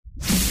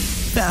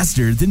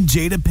faster than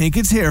Jada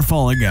Pinkett's hair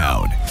falling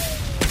out.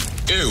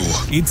 Ew.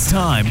 It's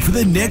time for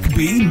the Nick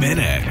B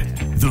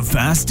Minute. The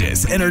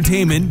fastest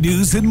entertainment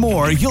news and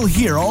more you'll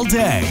hear all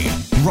day.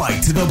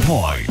 Right to the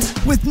point,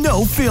 with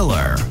no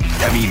filler.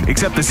 I mean,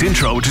 except this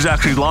intro, which is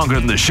actually longer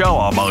than the show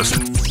almost.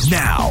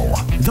 Now,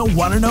 the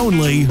one and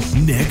only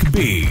Nick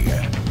B.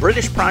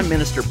 British Prime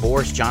Minister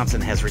Boris Johnson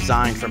has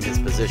resigned from his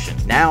position.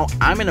 Now,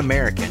 I'm an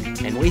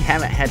American, and we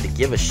haven't had to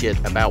give a shit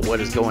about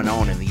what is going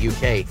on in the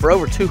UK for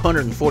over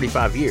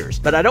 245 years,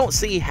 but I don't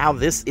see how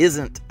this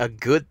isn't a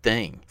good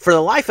thing. For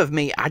the life of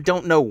me, I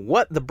don't know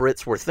what the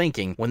Brits were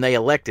thinking when they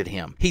elected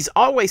him. He's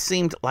always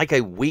seemed like a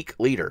weak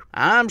leader.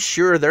 I'm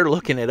sure they're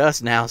looking at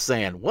us now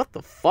saying, what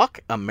the fuck,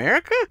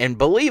 America? And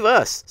believe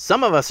us,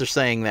 some of us are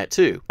saying that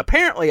too.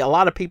 Apparently, a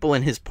lot of people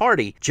in his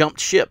party jumped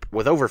ship,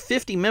 with over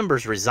 50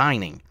 members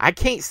resigning. I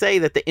can't say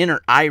that the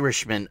inner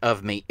Irishman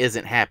of me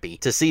isn't happy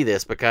to see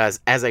this, because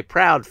as a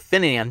proud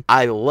Finian,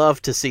 I love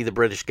to see the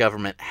British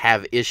government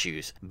have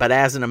issues. But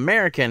as an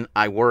American,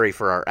 I worry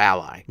for our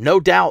ally. No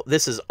doubt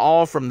this is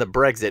all from the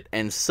Brexit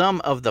and some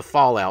of the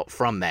fallout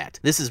from that.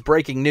 This is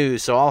breaking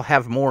news, so I'll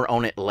have more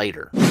on it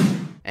later.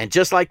 And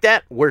just like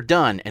that, we're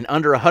done in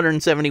under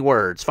 170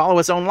 words. Follow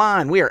us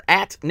online. We are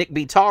at Nick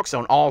B Talks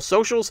on all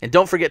socials. And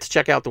don't forget to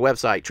check out the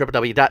website,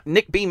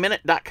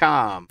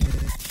 www.nickbminute.com.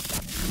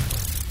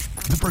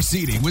 The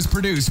proceeding was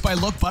produced by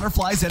Look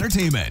Butterflies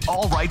Entertainment.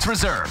 All rights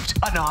reserved.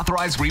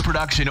 Unauthorized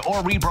reproduction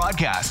or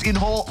rebroadcast in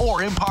whole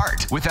or in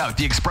part without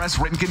the express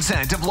written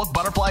consent of Look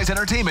Butterflies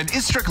Entertainment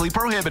is strictly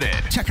prohibited.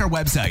 Check our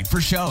website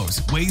for shows,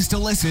 ways to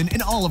listen,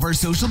 and all of our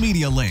social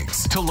media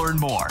links. To learn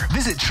more,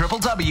 visit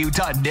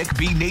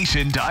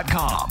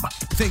www.nickbnation.com.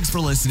 Thanks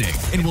for listening,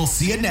 and we'll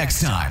see you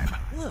next time.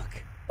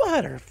 Look,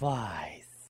 butterflies.